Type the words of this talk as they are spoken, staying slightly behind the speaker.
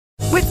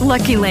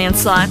Lucky Land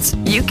Slots,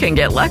 you can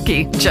get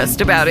lucky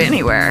just about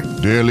anywhere.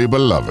 Dearly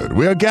beloved,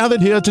 we are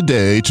gathered here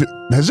today to...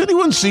 Has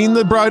anyone seen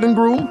the bride and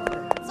groom?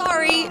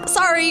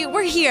 Sorry,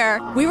 we're here.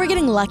 We were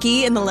getting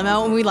lucky in the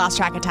limo and we lost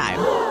track of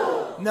time.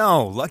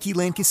 No, Lucky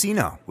Land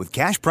Casino, with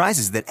cash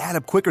prizes that add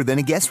up quicker than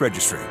a guest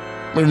registry.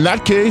 In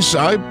that case,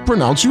 I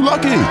pronounce you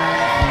lucky.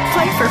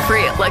 Play for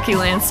free at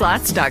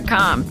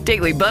LuckyLandSlots.com.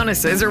 Daily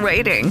bonuses are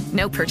waiting.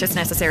 No purchase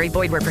necessary.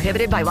 Void where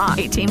prohibited by law.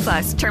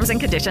 18+. Terms and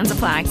conditions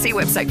apply. See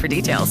website for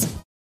details.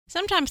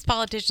 Sometimes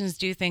politicians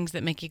do things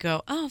that make you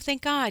go, oh,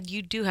 thank God,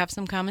 you do have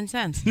some common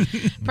sense.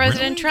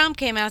 President Trump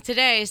came out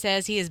today,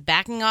 says he is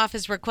backing off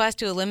his request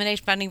to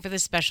eliminate funding for the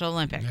Special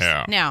Olympics.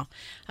 Yeah. Now,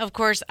 of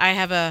course, I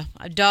have a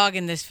dog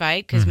in this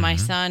fight because my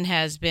son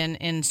has been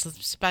in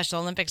Special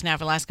Olympics now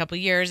for the last couple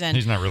of years. And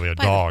he's not really a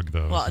dog,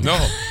 though. Well, No.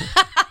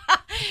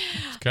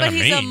 but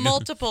he's a mean.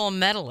 multiple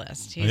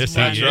medalist. He's Yes,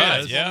 won he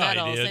multiple is. Yeah, he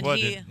medals, did. and What,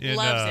 he in,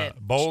 loves it.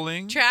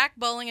 Bowling? Track,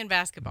 bowling, and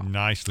basketball.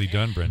 Nicely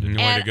done, Brendan.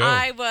 Way And to go.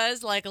 I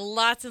was, like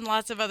lots and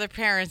lots of other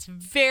parents,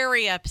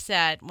 very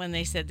upset when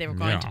they said they were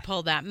going to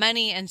pull that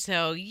money. And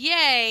so,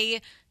 yay,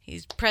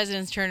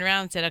 presidents turned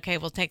around and said, okay,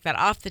 we'll take that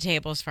off the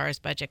table as far as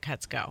budget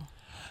cuts go.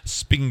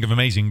 Speaking of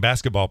amazing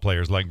basketball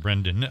players like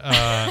Brendan,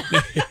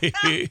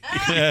 He's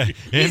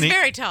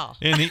very tall.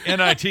 In the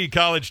NIT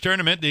college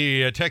tournament,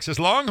 the Texas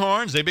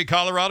Longhorns, they beat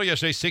Colorado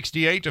yesterday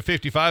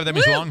 68-55. That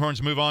means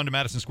Longhorns move on to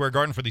Madison Square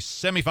Garden for the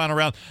semifinal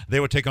round. They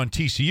will take on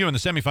TCU in the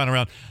semifinal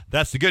round.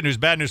 That's the good news.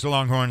 Bad news for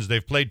Longhorns.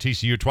 They've played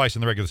TCU twice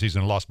in the regular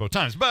season and lost both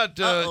times. But,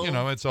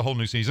 it's a whole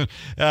new season.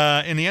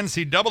 In the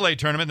NCAA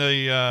tournament,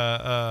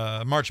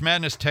 the March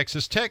Madness,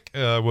 Texas Tech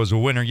was a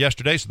winner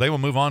yesterday, so they will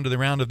move on to the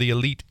round of the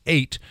Elite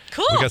Eight.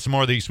 Cool. We got some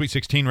more of the Sweet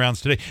 16 rounds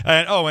today.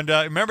 And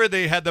remember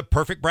they had the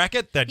perfect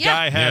bracket? That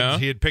guy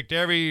he had picked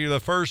the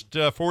first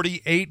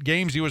 48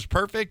 games. He was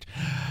perfect.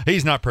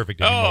 He's not perfect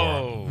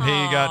anymore.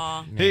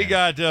 Oh. He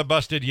got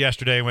busted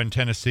yesterday when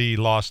Tennessee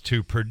lost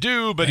to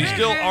Purdue, but he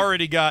still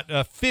already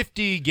got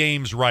 50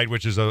 games right,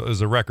 which is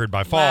a record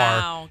by far.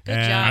 Wow, good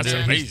and job.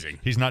 That's amazing.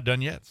 He's not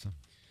done yet. So.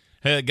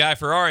 Guy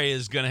Ferrari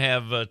is going to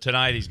have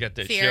tonight. He's got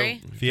that Fieri?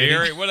 show.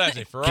 Fieri. What did I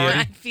say?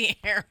 Ferrari.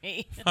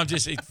 Fieri.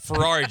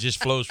 Ferrari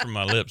just flows from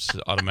my lips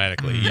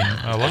automatically.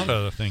 A lot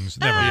of things.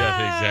 Never mind.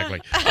 Yeah,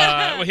 exactly.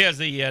 Well, he has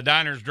the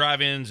diners,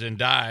 drive-ins, and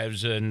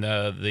dives, and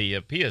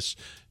the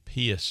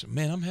Pius.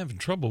 Man, I'm having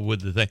trouble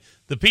with the thing.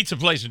 The pizza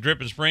place in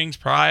Dripping Springs,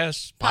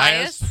 Pius.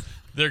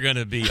 They're going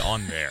to be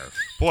on there.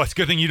 Boy, it's a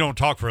good thing you don't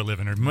talk for a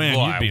living, or man,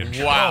 you'd be in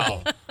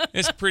trouble. Wow.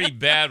 It's pretty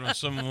bad when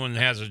someone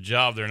has a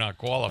job they're not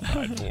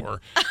qualified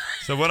for.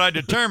 So what I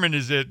determined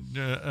is that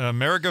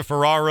America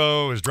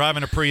Ferraro is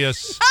driving a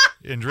Prius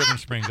in Dripping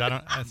Springs.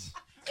 It's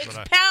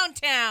Pound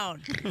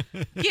Town.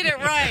 Get it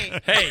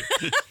right. Hey,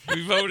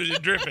 we voted in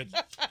Dripping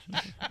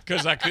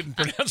because I couldn't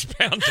pronounce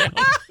Pound Town.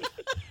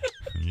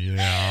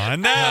 Yeah,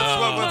 and that's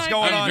what's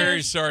going on. I'm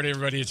very sorry,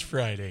 everybody. It's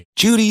Friday.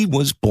 Judy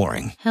was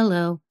boring.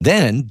 Hello.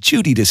 Then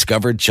Judy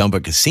discovered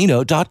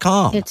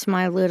ChumbaCasino.com. It's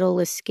my little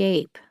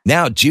escape.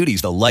 Now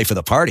Judy's the life of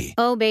the party.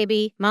 Oh,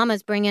 baby,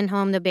 mama's bringing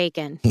home the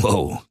bacon.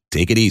 Whoa,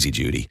 take it easy,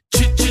 Judy.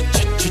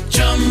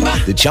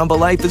 The Chumba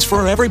life is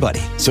for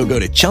everybody. So go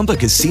to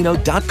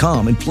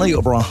ChumbaCasino.com and play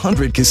over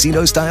 100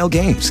 casino-style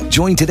games.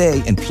 Join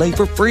today and play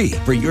for free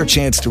for your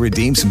chance to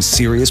redeem some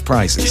serious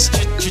prizes.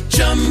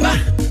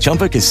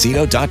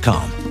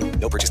 ChumbaCasino.com.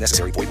 No purchase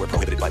necessary. Void where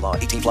prohibited by law.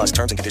 18+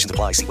 terms and conditions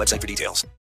apply. See website for details.